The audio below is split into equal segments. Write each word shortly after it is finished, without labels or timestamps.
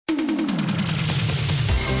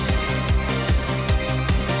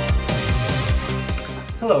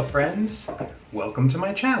Hello friends, welcome to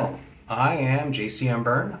my channel. I am JCM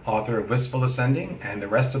Berne, author of Wistful Ascending and the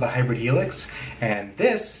rest of the Hybrid Helix, and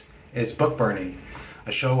this is Book Burning,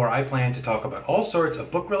 a show where I plan to talk about all sorts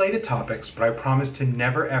of book-related topics, but I promise to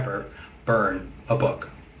never ever burn a book.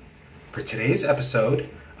 For today's episode,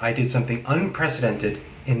 I did something unprecedented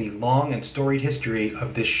in the long and storied history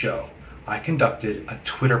of this show. I conducted a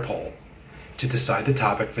Twitter poll to decide the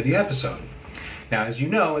topic for the episode. Now, as you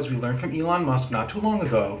know, as we learned from Elon Musk not too long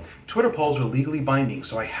ago, Twitter polls are legally binding,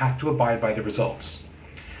 so I have to abide by the results.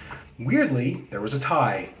 Weirdly, there was a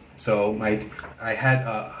tie. So I had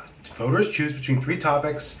voters choose between 3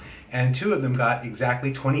 topics, and 2 of them got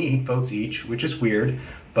exactly 28 votes each, which is weird,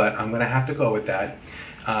 but I'm going to have to go with that.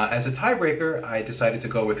 As a tiebreaker, I decided to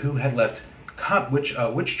go with who had left,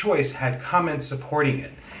 which choice had comments supporting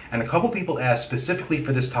it. And a couple people asked specifically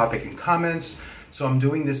for this topic in comments, so I'm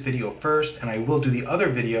doing this video first, and I will do the other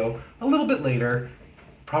video a little bit later,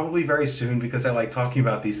 probably very soon, because I like talking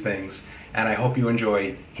about these things, and I hope you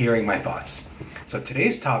enjoy hearing my thoughts. So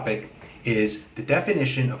today's topic is the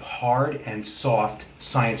definition of hard and soft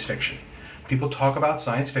science fiction. People talk about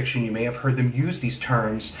science fiction, you may have heard them use these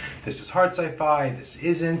terms. This is hard sci-fi, this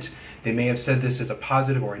isn't. They may have said this as a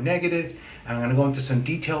positive or a negative, and I'm going to go into some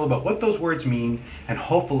detail about what those words mean and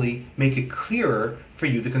hopefully make it clearer for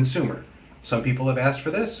you, the consumer. Some people have asked for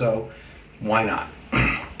this, so why not?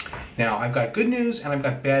 Now, I've got good news and I've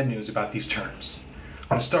got bad news about these terms. I'm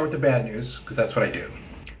going to start with the bad news because that's what I do.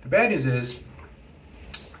 The bad news is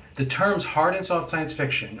the terms hard and soft science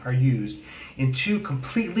fiction are used in 2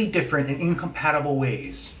 completely different and incompatible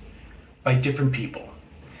ways by different people.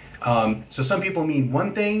 So some people mean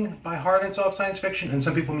one thing by hard and soft science fiction, and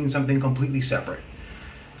some people mean something completely separate.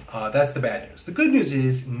 That's the bad news. The good news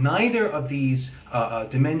is neither of these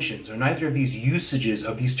dimensions or neither of these usages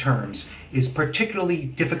of these terms is particularly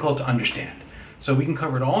difficult to understand. So we can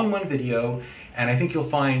cover it all in one video, and I think you'll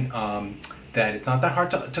find that it's not that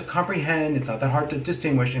hard to comprehend, it's not that hard to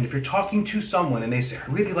distinguish, and if you're talking to someone and they say,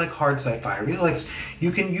 I really like hard sci-fi, I really like,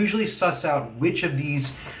 you can usually suss out which of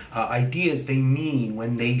these ideas they mean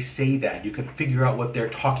when they say that. You can figure out what they're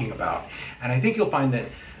talking about. And I think you'll find that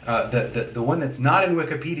the one that's not in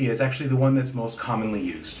Wikipedia is actually the one that's most commonly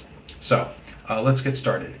used. So let's get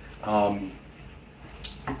started.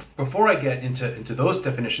 Before I get into those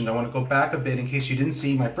definitions, I want to go back a bit in case you didn't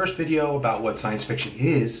see my first video about what science fiction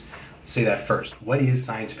is. Let's say that first. What is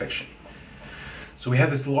science fiction? So we have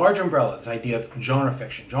this large umbrella, this idea of genre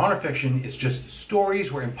fiction. Genre fiction is just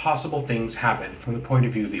stories where impossible things happen from the point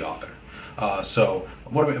of view of the author. So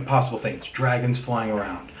what are impossible things? Dragons flying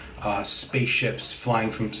around. Spaceships flying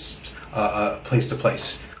from place to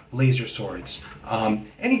place, laser swords,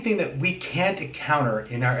 anything that we can't encounter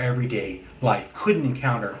in our everyday life, couldn't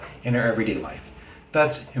encounter in our everyday life.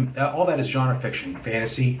 That's all that is genre fiction,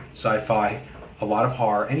 fantasy, sci-fi, a lot of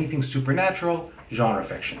horror, anything supernatural, genre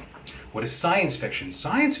fiction. What is science fiction?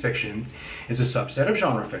 Science fiction is a subset of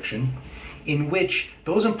genre fiction in which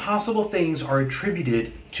those impossible things are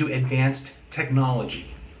attributed to advanced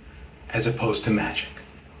technology as opposed to magic.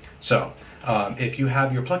 So, if you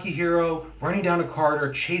have your plucky hero running down a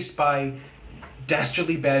corridor, chased by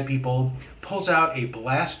dastardly bad people, pulls out a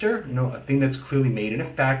blaster, a thing that's clearly made in a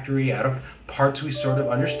factory out of parts we sort of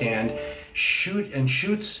understand,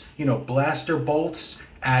 shoots, blaster bolts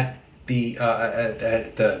at the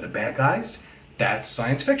bad guys, that's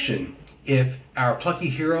science fiction. If our plucky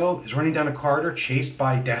hero is running down a corridor, chased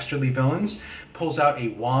by dastardly villains, pulls out a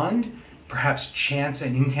wand, perhaps chants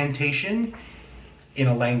an incantation, in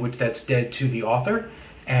a language that's dead to the author,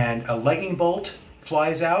 and a lightning bolt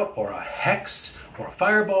flies out, or a hex, or a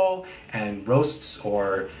fireball, and roasts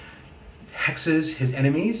or hexes his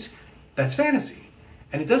enemies, that's fantasy.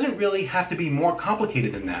 And it doesn't really have to be more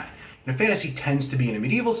complicated than that. Fantasy tends to be in a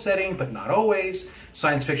medieval setting, but not always.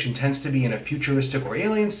 Science fiction tends to be in a futuristic or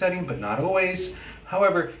alien setting, but not always.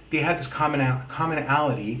 However, they have this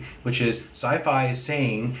commonality, which is sci-fi is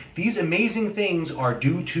saying these amazing things are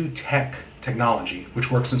due to technology, which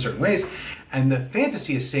works in certain ways, and the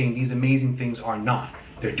fantasy is saying these amazing things are not.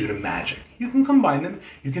 They're due to magic. You can combine them.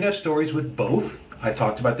 You can have stories with both. I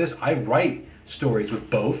talked about this. I write stories with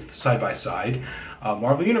both side by side.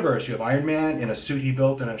 Marvel Universe, you have Iron Man in a suit he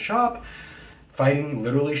built in a shop, fighting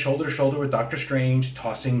literally shoulder to shoulder with Doctor Strange,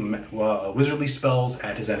 tossing wizardly spells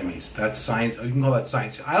at his enemies. That's science. You can call that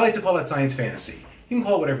science. I like to call that science fantasy. You can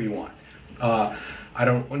call it whatever you want. I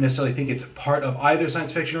don't necessarily think it's part of either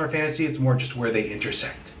science fiction or fantasy. It's more just where they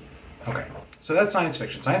intersect. Okay, so that's science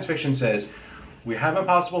fiction. Science fiction says we have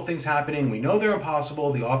impossible things happening. We know they're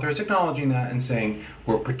impossible. The author is acknowledging that and saying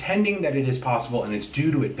we're pretending that it is possible, and it's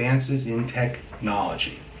due to advances in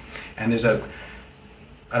technology. And there's a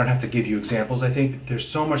I don't have to give you examples. I think there's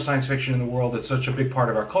so much science fiction in the world. It's such a big part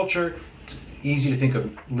of our culture. It's easy to think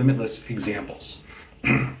of limitless examples.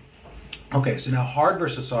 Okay, so now hard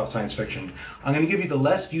versus soft science fiction. I'm going to give you the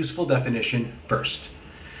less useful definition first.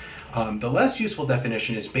 The less useful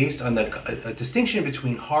definition is based on a distinction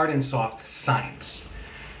between hard and soft science.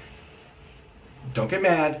 Don't get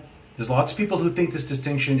mad. There's lots of people who think this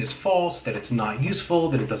distinction is false, that it's not useful,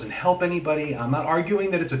 that it doesn't help anybody. I'm not arguing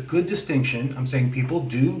that it's a good distinction. I'm saying people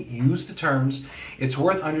do use the terms. It's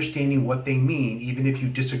worth understanding what they mean, even if you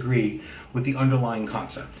disagree with the underlying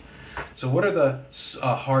concept. So what are the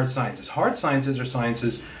hard sciences? Hard sciences are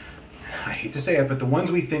sciences, I hate to say it, but the ones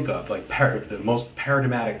we think of, like the most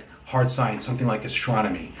paradigmatic hard science, something like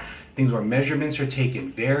astronomy. Things where measurements are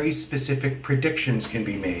taken, very specific predictions can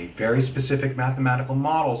be made, very specific mathematical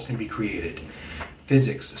models can be created.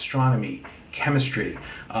 Physics, astronomy, chemistry.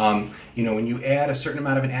 When you add a certain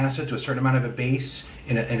amount of an acid to a certain amount of a base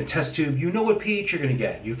in a test tube, you know what pH you're going to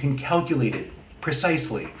get. You can calculate it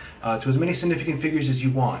precisely to as many significant figures as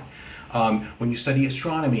you want. When you study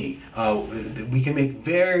astronomy, we can make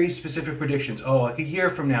very specific predictions. Oh, like a year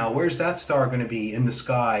from now, where's that star going to be in the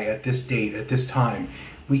sky at this date, at this time?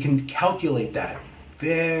 We can calculate that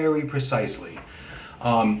very precisely.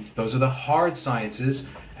 Those are the hard sciences,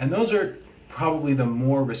 and those are probably the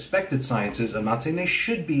more respected sciences. I'm not saying they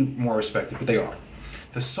should be more respected, but they are.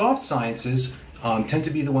 The soft sciences tend to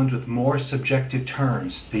be the ones with more subjective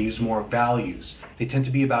terms. They use more values. They tend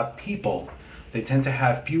to be about people. They tend to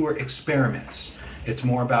have fewer experiments. It's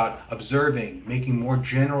more about observing, making more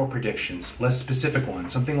general predictions, less specific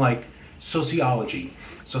ones. Something like sociology.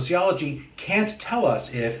 Sociology can't tell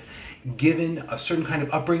us if, given a certain kind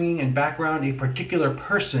of upbringing and background, a particular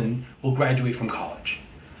person will graduate from college.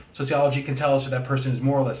 Sociology can tell us if that person is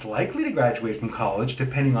more or less likely to graduate from college,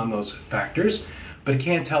 depending on those factors, but it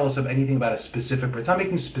can't tell us of anything about a specific, it's not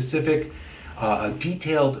making specific,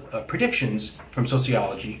 detailed predictions from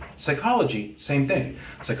sociology. Psychology, same thing.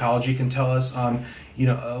 Psychology can tell us, a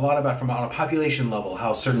lot about from on a population level,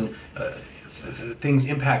 how certain things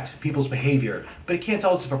impact people's behavior, but it can't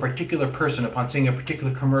tell us if a particular person, upon seeing a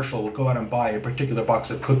particular commercial, will go out and buy a particular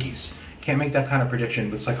box of cookies. Can't make that kind of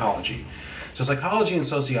prediction with psychology. So psychology and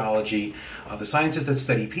sociology, the sciences that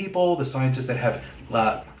study people, the sciences that have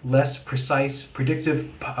less precise predictive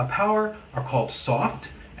power, are called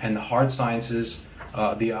soft, and the hard sciences,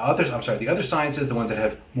 the other sciences, the ones that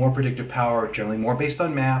have more predictive power, generally more based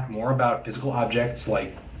on math, more about physical objects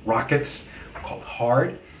like rockets, are called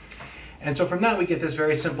hard. And so from that we get this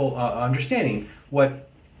very simple understanding. What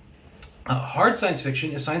hard science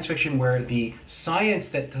fiction is science fiction where the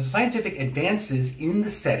scientific advances in the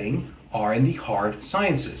setting are in the hard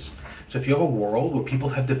sciences. So if you have a world where people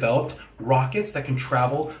have developed rockets that can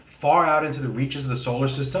travel far out into the reaches of the solar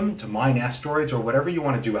system to mine asteroids or whatever you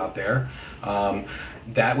want to do out there,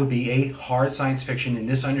 that would be a hard science fiction in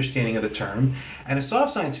this understanding of the term. And a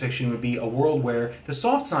soft science fiction would be a world where the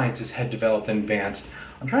soft sciences had developed and advanced.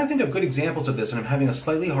 I'm trying to think of good examples of this, and I'm having a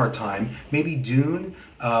slightly hard time. Maybe Dune,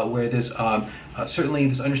 where there's certainly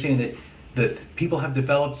this understanding that people have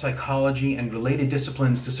developed psychology and related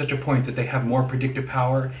disciplines to such a point that they have more predictive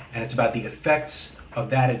power, and it's about the effects of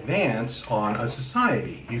that advance on a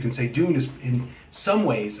society. You can say Dune is in some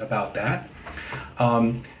ways about that.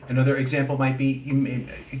 Another example might be,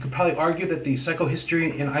 you could probably argue that the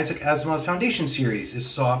psychohistory in Isaac Asimov's Foundation series is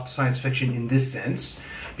soft science fiction in this sense,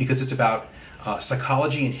 because it's about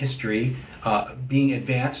psychology and history being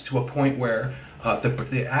advanced to a point where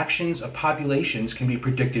the actions of populations can be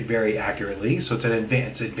predicted very accurately. So it's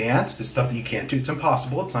advanced. It's stuff that you can't do. It's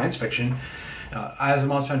impossible. It's science fiction.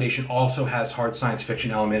 Asimov's Foundation also has hard science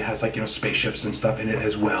fiction element. It has spaceships and stuff in it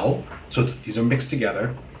as well. So these are mixed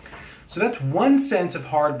together. So that's one sense of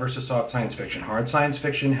hard versus soft science fiction. Hard science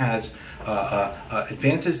fiction has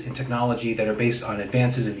advances in technology that are based on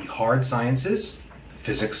advances in the hard sciences,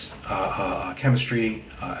 physics, chemistry,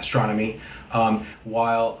 astronomy,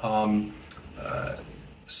 while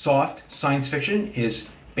soft science fiction is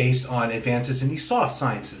based on advances in the soft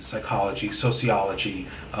sciences, psychology, sociology,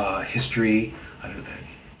 history,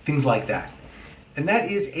 things like that. And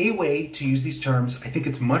that is a way to use these terms. I think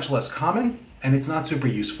it's much less common, and it's not super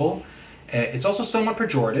useful. It's also somewhat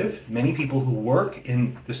pejorative. Many people who work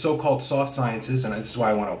in the so-called soft sciences, and this is why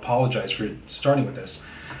I want to apologize for starting with this,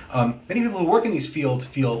 many people who work in these fields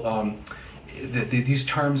feel that these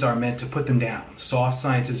terms are meant to put them down. Soft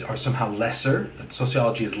sciences are somehow lesser, that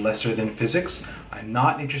sociology is lesser than physics. I'm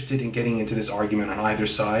not interested in getting into this argument on either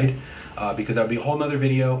side, because that would be a whole nother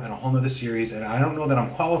video and a whole nother series, and I don't know that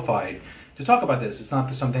I'm qualified to talk about this. It's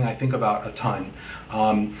not something I think about a ton.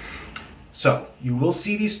 So you will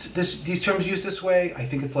see these terms used this way. I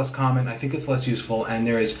think it's less common. I think it's less useful, and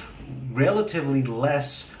there is relatively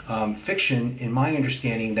less fiction, in my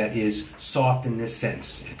understanding, that is soft in this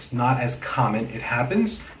sense. It's not as common. It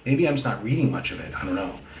happens. Maybe I'm just not reading much of it. I don't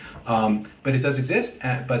know. But it does exist.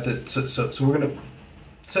 So we're going to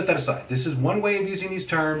set that aside. This is one way of using these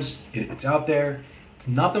terms. It's out there. It's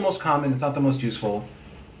not the most common. It's not the most useful.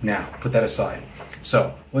 Now, put that aside.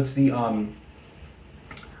 So what's the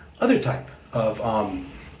other type of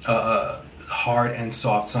hard and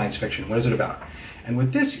soft science fiction? What is it about? And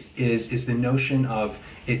what this is the notion of,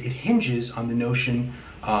 it hinges on the notion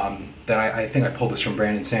that I think I pulled this from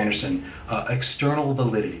Brandon Sanderson, external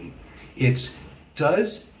validity.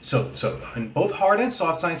 So in both hard and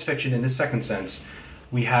soft science fiction, in this second sense,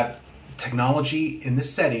 we have technology in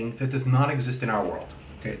this setting that does not exist in our world.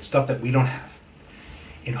 Okay, it's stuff that we don't have.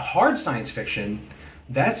 In hard science fiction,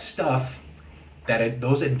 that's stuff that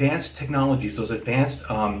those advanced technologies, those advanced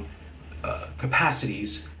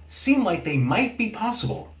capacities seem like they might be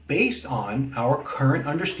possible based on our current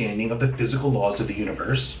understanding of the physical laws of the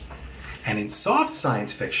universe. And in soft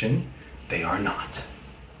science fiction, they are not.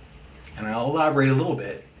 And I'll elaborate a little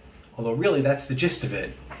bit, although really that's the gist of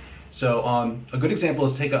it. So a good example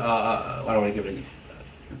is take I don't want to give it a...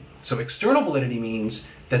 So external validity means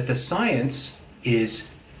that the science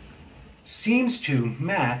seems to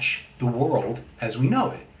match the world as we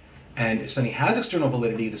know it. And if something has external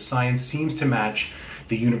validity, the science seems to match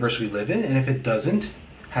the universe we live in. And if it doesn't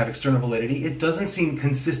have external validity, it doesn't seem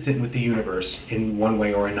consistent with the universe in one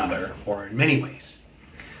way or another, or in many ways.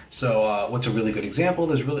 So what's a really good example?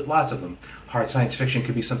 There's really lots of them. Hard science fiction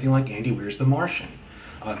could be something like Andy Weir's The Martian.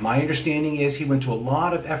 My understanding is he went to a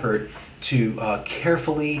lot of effort to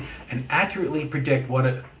carefully and accurately predict what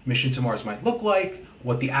a mission to Mars might look like,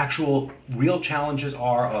 what the actual real challenges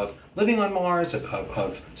are of living on Mars,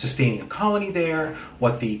 of sustaining a colony there,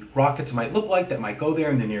 what the rockets might look like that might go there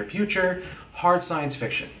in the near future. Hard science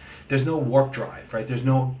fiction. There's no warp drive, right? There's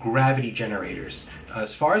no gravity generators.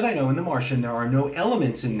 As far as I know, in The Martian, there are no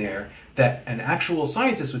elements in there that an actual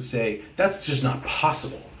scientist would say, that's just not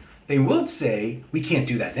possible. They would say, we can't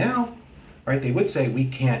do that now, right? They would say, we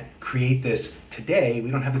can't create this today. We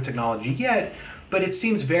don't have the technology yet, but it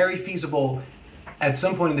seems very feasible at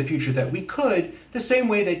some point in the future that we could, the same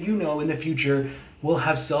way that, you know, in the future, we'll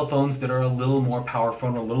have cell phones that are a little more powerful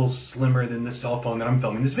and a little slimmer than the cell phone that I'm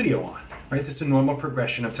filming this video on, right? This is a normal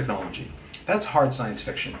progression of technology. That's hard science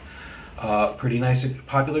fiction. Pretty nice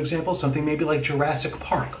popular example, something maybe like Jurassic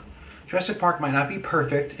Park. Jurassic Park might not be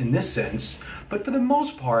perfect in this sense, but for the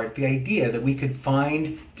most part, the idea that we could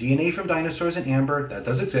find DNA from dinosaurs in amber, that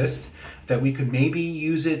does exist, that we could maybe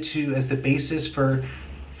use it as the basis for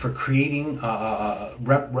creating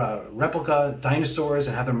replica dinosaurs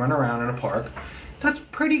and have them run around in a park, that's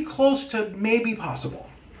pretty close to maybe possible.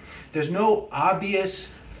 There's no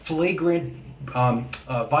obvious, flagrant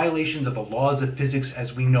violations of the laws of physics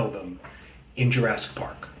as we know them in Jurassic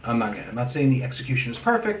Park. I'm not saying the execution is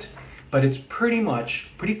perfect, but it's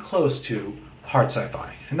pretty close to hard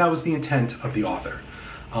sci-fi. And that was the intent of the author.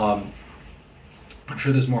 I'm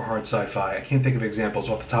sure there's more hard sci-fi. I can't think of examples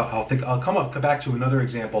off the top. I'll come back to another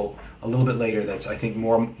example a little bit later that's, I think,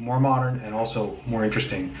 more modern and also more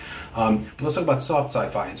interesting. But let's talk about soft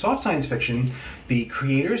sci-fi. In soft science fiction, the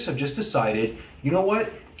creators have just decided, you know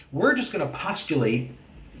what? We're just going to postulate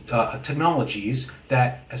technologies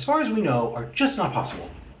that, as far as we know, are just not possible.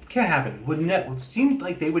 Can't happen. Would seem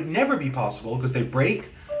like they would never be possible because they break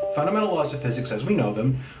fundamental laws of physics as we know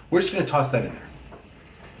them. We're just going to toss that in there.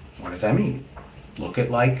 What does that mean? Look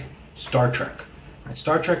at like Star Trek. In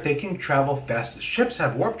Star Trek, they can travel fast. Ships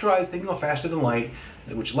have warp drives. They can go faster than light,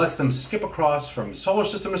 which lets them skip across from solar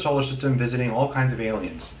system to solar system, visiting all kinds of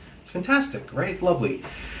aliens. It's fantastic, right? Lovely.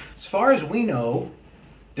 As far as we know,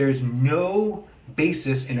 there's no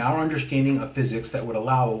basis in our understanding of physics that would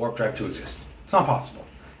allow a warp drive to exist. It's not possible.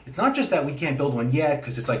 It's not just that we can't build one yet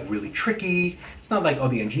because it's like really tricky. It's not like, oh,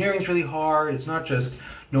 the engineering's really hard. It's not just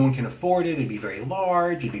no one can afford it. It'd be very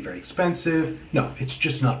large. It'd be very expensive. No, it's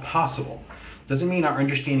just not possible. Doesn't mean our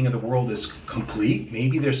understanding of the world is complete.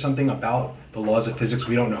 Maybe there's something about the laws of physics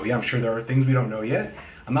we don't know yet. I'm sure there are things we don't know yet.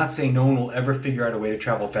 I'm not saying no one will ever figure out a way to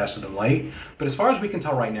travel faster than light, but as far as we can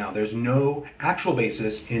tell right now, there's no actual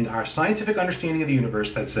basis in our scientific understanding of the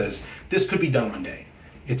universe that says this could be done one day.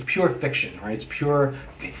 It's pure fiction, right? It's pure,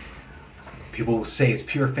 people will say it's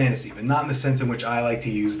pure fantasy, but not in the sense in which I like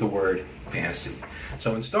to use the word fantasy.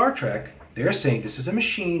 So in Star Trek, they're saying this is a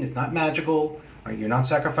machine, it's not magical, right? You're not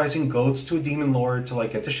sacrificing goats to a demon lord to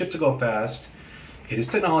like get the ship to go fast. It is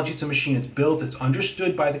technology. It's a machine. It's built. It's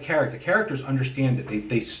understood by the character. The characters understand it.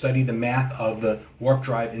 They study the math of the warp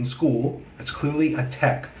drive in school. It's clearly a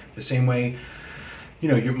tech. The same way, you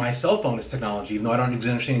know, my cell phone is technology, even though I don't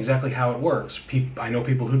understand exactly how it works. I know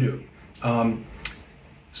people who do.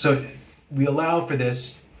 So we allow for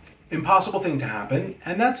this impossible thing to happen,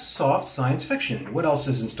 and that's soft science fiction. What else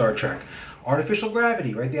is in Star Trek? Artificial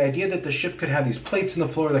gravity, right? The idea that the ship could have these plates in the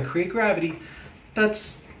floor that create gravity,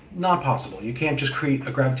 that's not possible. You can't just create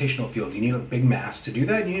a gravitational field. You need a big mass to do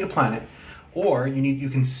that. You need a planet. Or you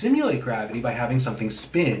can simulate gravity by having something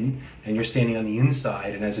spin, and you're standing on the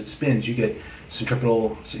inside, and as it spins, you get either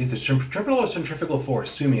centripetal or centrifugal force,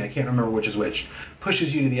 assuming, I can't remember which is which,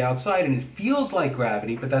 pushes you to the outside, and it feels like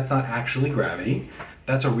gravity, but that's not actually gravity.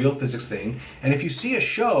 That's a real physics thing. And if you see a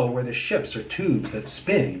show where the ships are tubes that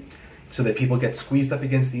spin so that people get squeezed up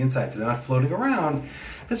against the inside so they're not floating around,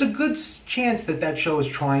 there's a good chance that that show is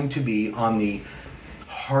trying to be on the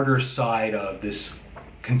harder side of this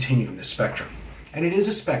continuum, this spectrum. And it is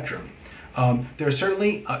a spectrum. There are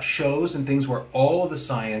certainly shows and things where all of the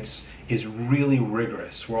science is really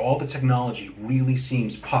rigorous, where all the technology really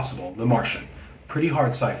seems possible. The Martian, pretty hard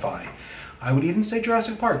sci-fi. I would even say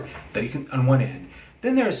Jurassic Park, that you can, on one end.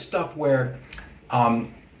 Then there's stuff where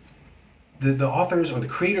the authors or the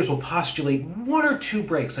creators will postulate one or two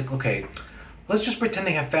breaks, like, okay, let's just pretend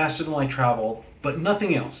they have faster than light travel, but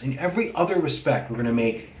nothing else. In every other respect, we're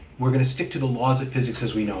going to stick to the laws of physics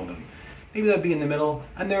as we know them. Maybe that'd be in the middle,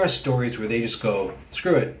 and there are stories where they just go,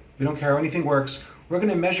 screw it, we don't care how anything works, we're going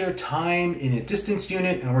to measure time in a distance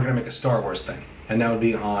unit, and we're going to make a Star Wars thing. And that would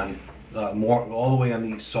be on all the way on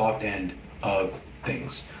the soft end of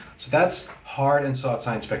things. So that's hard and soft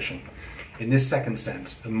science fiction. In this second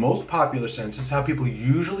sense, the most popular sense is how people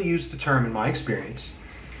usually use the term in my experience.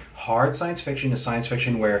 Hard science fiction is science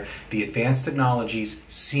fiction where the advanced technologies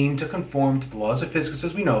seem to conform to the laws of physics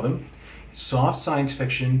as we know them. Soft science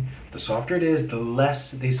fiction, the softer it is, the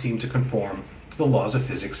less they seem to conform to the laws of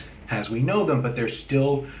physics as we know them, but they're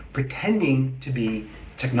still pretending to be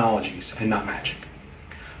technologies and not magic.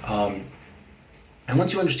 And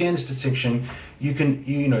once you understand this distinction, you can,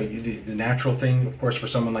 the natural thing, of course, for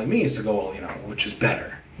someone like me is to go, well, which is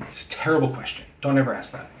better? It's a terrible question. Don't ever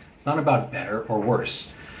ask that. It's not about better or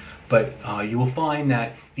worse. But you will find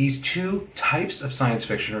that these two types of science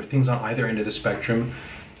fiction, or things on either end of the spectrum,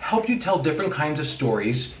 help you tell different kinds of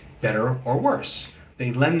stories, better or worse.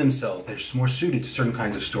 They lend themselves, they're just more suited to certain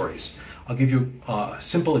kinds of stories. I'll give you a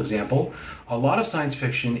simple example. A lot of science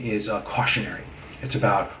fiction is cautionary. It's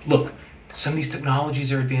about, look, some of these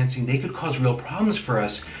technologies are advancing, they could cause real problems for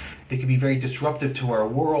us. They could be very disruptive to our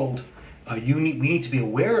world. We need to be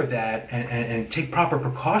aware of that and take proper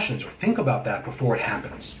precautions or think about that before it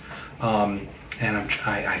happens. And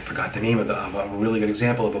I forgot the name of a really good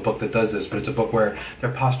example of a book that does this, but it's a book where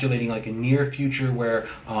they're postulating like a near future where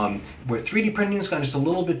 3D printing has gotten just a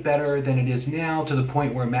little bit better than it is now, to the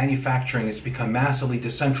point where manufacturing has become massively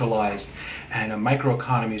decentralized and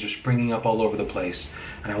microeconomies are springing up all over the place.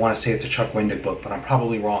 And I want to say it's a Chuck Wendig book, but I'm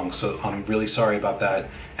probably wrong, so I'm really sorry about that.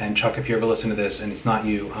 And Chuck, if you ever listen to this and it's not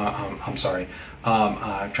you, I'm sorry.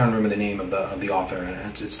 I'm trying to remember the name of the author, and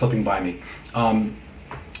it's slipping by me.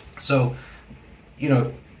 So,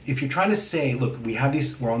 if you're trying to say, look, we're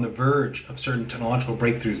on the verge of certain technological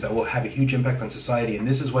breakthroughs that will have a huge impact on society, and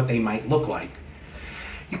this is what they might look like,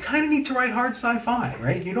 you kind of need to write hard sci-fi,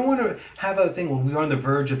 right? You don't want to have a thing, well, we're on the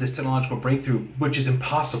verge of this technological breakthrough, which is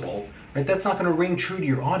impossible, right? That's not going to ring true to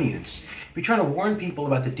your audience. If you're trying to warn people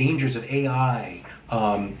about the dangers of AI,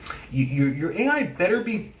 your AI better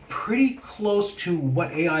be pretty close to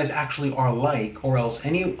what AIs actually are like, or else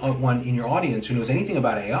anyone in your audience who knows anything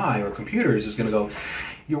about AI or computers is going to go,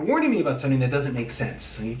 you're warning me about something that doesn't make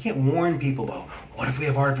sense. And you can't warn people about, what if we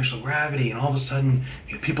have artificial gravity and all of a sudden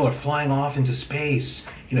people are flying off into space?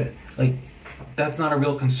 Like, that's not a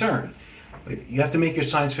real concern. You have to make your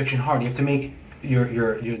science fiction hard. You have to make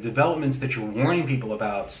your developments that you're warning people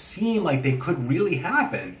about seem like they could really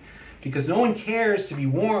happen, because no one cares to be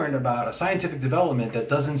warned about a scientific development that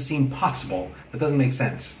doesn't seem possible, that doesn't make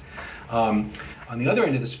sense. On the other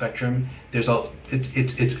end of the spectrum,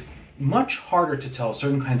 it's much harder to tell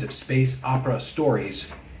certain kinds of space opera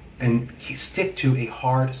stories and stick to a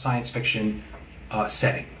hard science fiction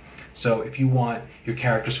setting. So if you want your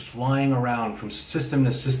characters flying around from system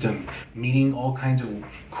to system, meeting all kinds of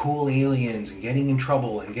cool aliens and getting in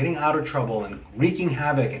trouble and getting out of trouble and wreaking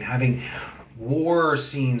havoc and having war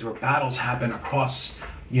scenes where battles happen across,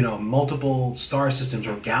 multiple star systems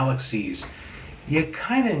or galaxies, you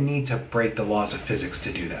kind of need to break the laws of physics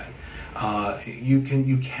to do that. You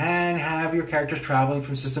can have your characters traveling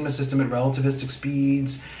from system to system at relativistic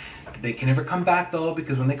speeds. They can never come back though,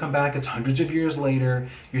 because when they come back, it's hundreds of years later.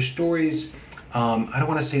 Your stories, I don't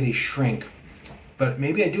want to say they shrink, but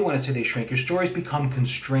maybe I do want to say they shrink. Your stories become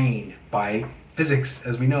constrained by physics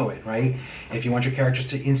as we know it, right? If you want your characters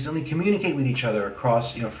to instantly communicate with each other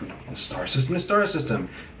across, from star system to star system,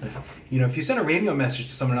 if you send a radio message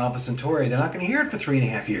to someone in Alpha Centauri, they're not going to hear it for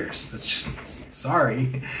 3.5 years. That's just,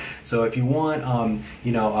 sorry. So if you want,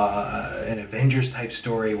 an Avengers type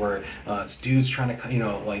story where it's dudes trying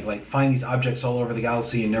to, find these objects all over the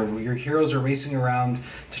galaxy, and your heroes are racing around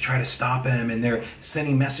to try to stop them, and they're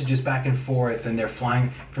sending messages back and forth, and they're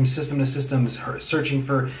flying from system to system, searching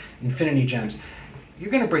for infinity gems,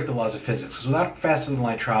 you're going to break the laws of physics. Because without faster than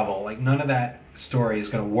light travel, none of that story is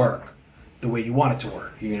going to work the way you want it to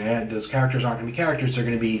work. You're going to those characters aren't going to be characters. They're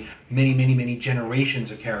going to be many, many, many generations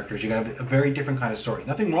of characters. You're going to have a very different kind of story.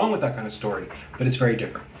 Nothing wrong with that kind of story, but it's very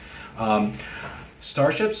different.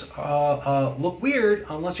 Starships look weird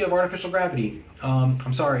unless you have artificial gravity.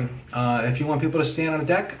 I'm sorry. If you want people to stand on a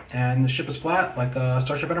deck and the ship is flat, like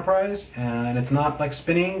Starship Enterprise, and it's not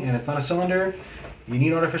spinning and it's not a cylinder, you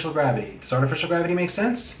need artificial gravity. Does artificial gravity make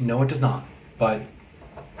sense? No, it does not. But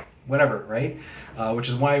whatever, right? Which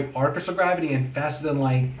is why artificial gravity and faster than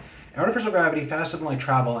light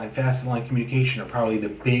travel, and faster than light communication are probably the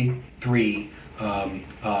big three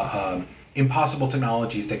impossible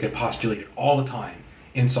technologies that get postulated all the time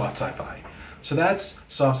in soft sci-fi. So that's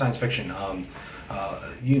soft science fiction.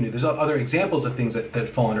 There's other examples of things that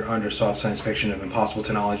fall under soft science fiction of impossible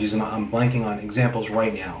technologies, and I'm blanking on examples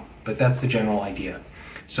right now, but that's the general idea.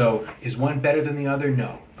 So is one better than the other?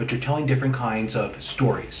 No, but you're telling different kinds of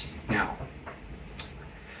stories. Now,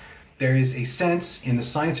 there is a sense in the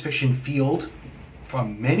science fiction field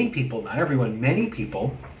from many people, not everyone, many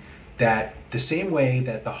people, that the same way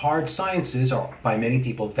that the hard sciences are by many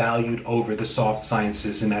people valued over the soft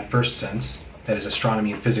sciences in that first sense, that is,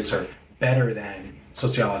 astronomy and physics are better than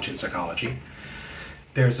sociology and psychology,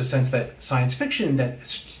 there's a sense that science fiction that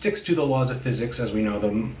sticks to the laws of physics as we know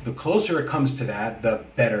them, the closer it comes to that, the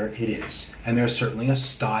better it is. And there's certainly a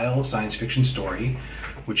style of science fiction story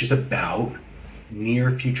which is about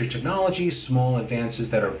near future technologies, small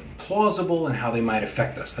advances that are plausible and how they might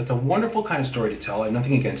affect us. That's a wonderful kind of story to tell. I have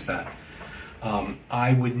nothing against that.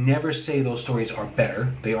 I would never say those stories are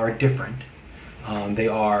better. They are different. They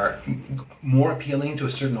are more appealing to a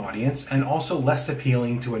certain audience and also less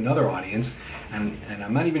appealing to another audience. And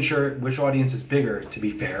I'm not even sure which audience is bigger, to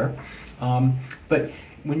be fair. But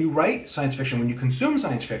when you write science fiction, when you consume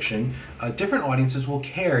science fiction, different audiences will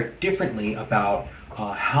care differently about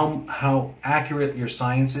how accurate your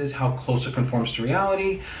science is, how close it conforms to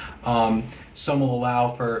reality. Some will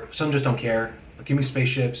allow for, some just don't care. Give me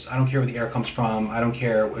spaceships. I don't care where the air comes from. I don't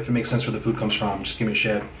care if it makes sense where the food comes from. Just give me a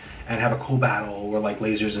ship and have a cool battle where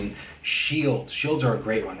lasers and shields. Shields are a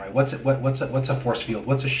great one, right? What's a force field?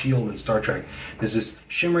 What's a shield in Star Trek? There's this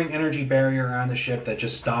shimmering energy barrier around the ship that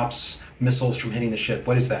just stops missiles from hitting the ship.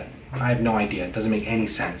 What is that? I have no idea. It doesn't make any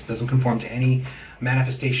sense. It doesn't conform to any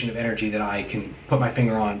manifestation of energy that I can put my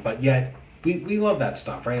finger on. But yet, we love that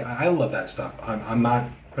stuff, right? I love that stuff. I'm not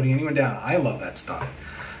putting anyone down. I love that stuff.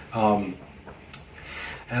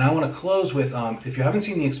 And I want to close with, if you haven't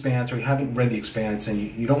seen The Expanse or you haven't read The Expanse and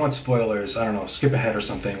you don't want spoilers, I don't know, skip ahead or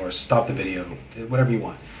something or stop the video, whatever you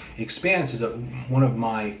want. The Expanse is one of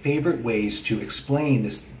my favorite ways to explain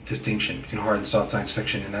this distinction between hard and soft science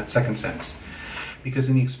fiction in that second sense. Because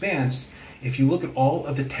in The Expanse, if you look at all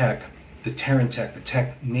of the tech, the Terran tech, the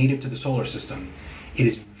tech native to the solar system, it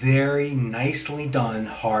is very nicely done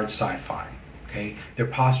hard sci-fi. Okay? They're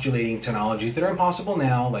postulating technologies that are impossible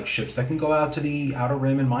now, like ships that can go out to the outer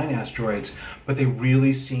rim and mine asteroids, but they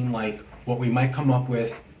really seem like what we might come up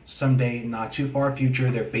with someday, not too far future.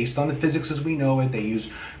 They're based on the physics as we know it. They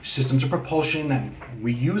use systems of propulsion that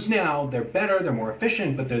we use now. They're better, they're more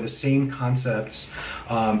efficient, but they're the same concepts.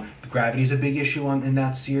 Gravity is a big issue in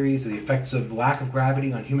that series. The effects of lack of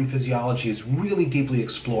gravity on human physiology is really deeply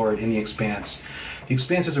explored in The Expanse. The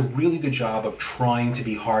Expanse does a really good job of trying to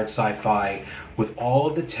be hard sci-fi with all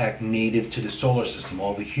of the tech native to the solar system,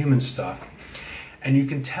 all the human stuff. And you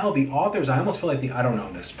can tell the authors, I almost feel like I don't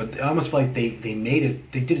know this, but I almost feel like they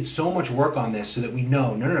did so much work on this so that we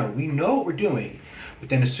know, we know what we're doing. But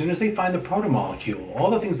then as soon as they find the protomolecule,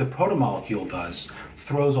 all the things the protomolecule does,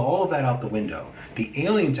 throws all of that out the window. The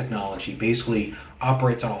alien technology basically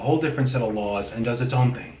operates on a whole different set of laws and does its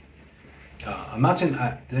own thing. I'm not saying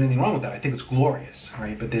there's anything wrong with that. I think it's glorious,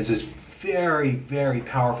 right? But there's this very, very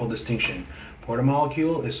powerful distinction.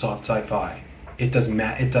 Protomolecule is soft sci-fi. It does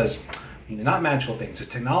not magical things. It's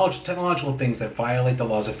technological things that violate the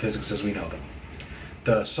laws of physics as we know them.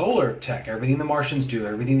 the solar tech, everything the Martians do,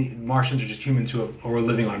 everything the Martians are just humans who are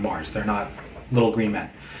living on Mars. They're not little green men.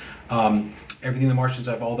 Everything the Martians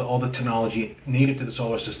have, all the technology native to the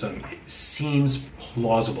solar system, it seems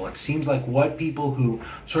plausible. It seems like what people who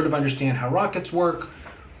sort of understand how rockets work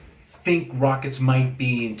think rockets might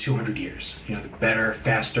be in 200 years. You know, the better,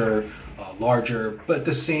 faster, larger, but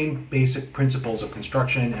the same basic principles of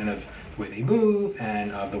construction and of the way they move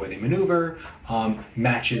and of the way they maneuver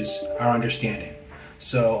matches our understanding.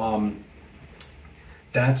 So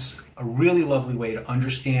that's a really lovely way to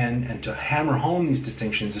understand and to hammer home these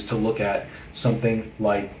distinctions, is to look at something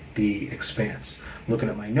like the expanse. Looking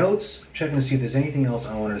at my notes, checking to see if there's anything else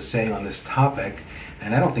I wanted to say on this topic,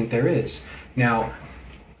 and I don't think there is. Now,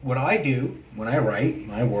 what I do when I write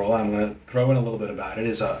my world, I'm going to throw in a little bit about it,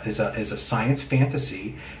 is a science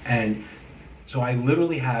fantasy, and so I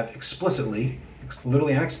literally have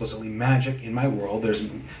literally and explicitly magic in my world.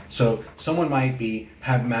 So someone might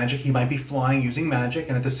have magic. He might be flying using magic,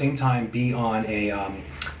 and at the same time be on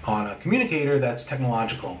a communicator that's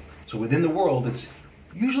technological. So within the world, it's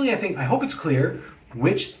usually, I hope it's clear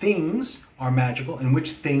which things are magical and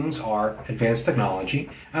which things are advanced technology.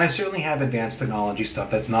 And I certainly have advanced technology stuff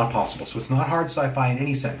that's not possible. So it's not hard sci-fi in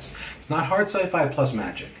any sense. It's not hard sci-fi plus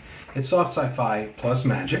magic. It's soft sci-fi plus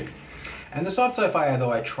magic. And the soft sci-fi,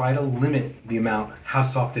 though, I try to limit the amount, how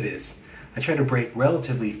soft it is. I try to break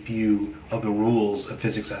relatively few of the rules of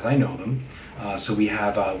physics as I know them. So we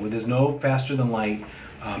have, there's no faster than light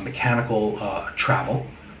mechanical travel.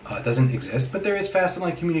 It doesn't exist, but there is fast and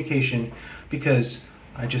light communication, because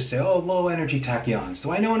I just say, oh, low energy tachyons.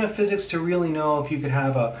 Do I know enough physics to really know if you could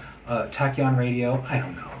have a tachyon radio? I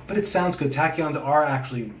don't know, but it sounds good. Tachyons are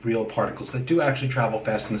actually real particles that do actually travel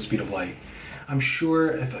faster than the speed of light. I'm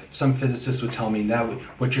sure if some physicist would tell me that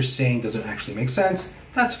what you're saying doesn't actually make sense,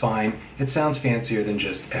 that's fine. It sounds fancier than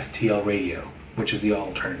just FTL radio, which is the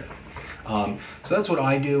alternative. So that's what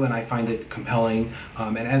I do, and I find it compelling.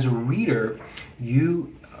 And as a reader,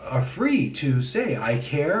 you are free to say, I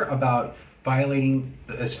care about violating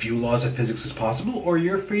as few laws of physics as possible, or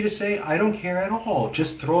you're free to say, I don't care at all,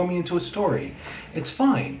 just throw me into a story. It's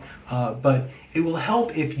fine, but it will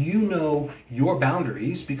help if you know your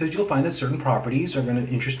boundaries, because you'll find that certain properties are going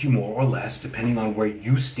to interest you more or less depending on where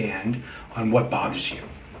you stand on what bothers you.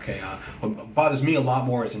 Okay, what bothers me a lot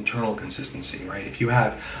more is internal consistency, right? If you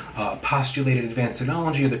have postulated advanced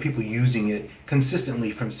technology, are the people using it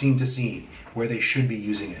consistently from scene to scene where they should be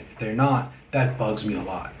using it? If they're not, that bugs me a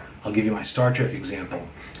lot. I'll give you my Star Trek example.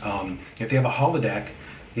 If they have a holodeck,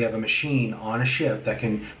 they have a machine on a ship that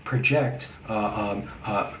can project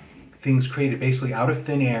things created basically out of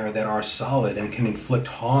thin air that are solid and can inflict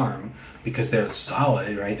harm because they're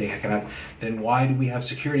solid, right? Then why do we have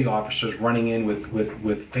security officers running in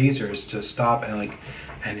with phasers to stop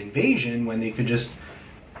an invasion when they could just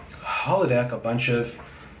holodeck a bunch of,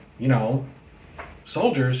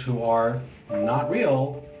 soldiers who are not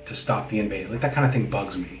real to stop the invasion? That kind of thing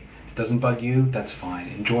bugs me. If it doesn't bug you, that's fine.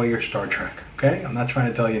 Enjoy your Star Trek, okay? I'm not trying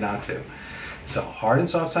to tell you not to. So hard and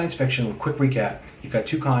soft science fiction, a quick recap. You've got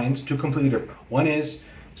two kinds, two completely different. One is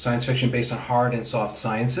science fiction based on hard and soft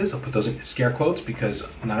sciences. I'll put those in scare quotes because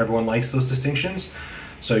not everyone likes those distinctions.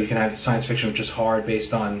 So you can have science fiction which is hard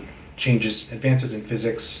based on advances in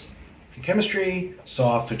physics and chemistry,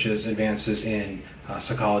 soft, which is advances in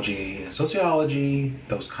psychology and sociology,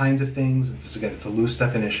 those kinds of things. Again, it's a loose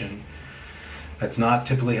definition. That's not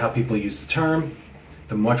typically how people use the term.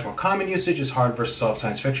 The much more common usage is hard versus soft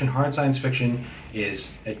science fiction. Hard science fiction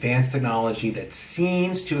is advanced technology that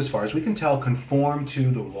seems to, as far as we can tell, conform to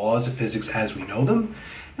the laws of physics as we know them.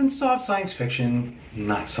 And soft science fiction,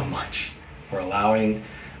 not so much. We're allowing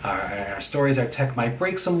our stories, our tech might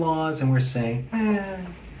break some laws, and we're saying,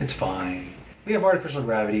 it's fine. We have artificial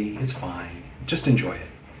gravity, it's fine. Just enjoy it.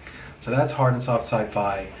 So that's hard and soft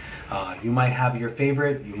sci-fi. You might have your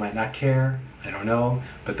favorite, you might not care, I don't know,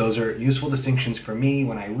 but those are useful distinctions for me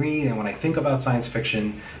when I read and when I think about science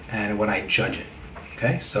fiction and when I judge it.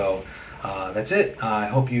 Okay, so that's it. I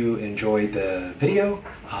hope you enjoyed the video.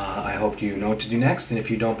 I hope you know what to do next, and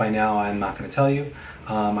if you don't by now, I'm not going to tell you.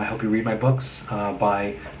 I hope you read my books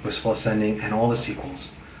by Wistful Ascending and all the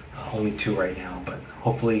sequels. Only 2 right now, but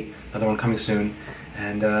hopefully another one coming soon.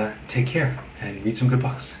 And take care and read some good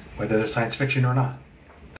books, whether they're science fiction or not.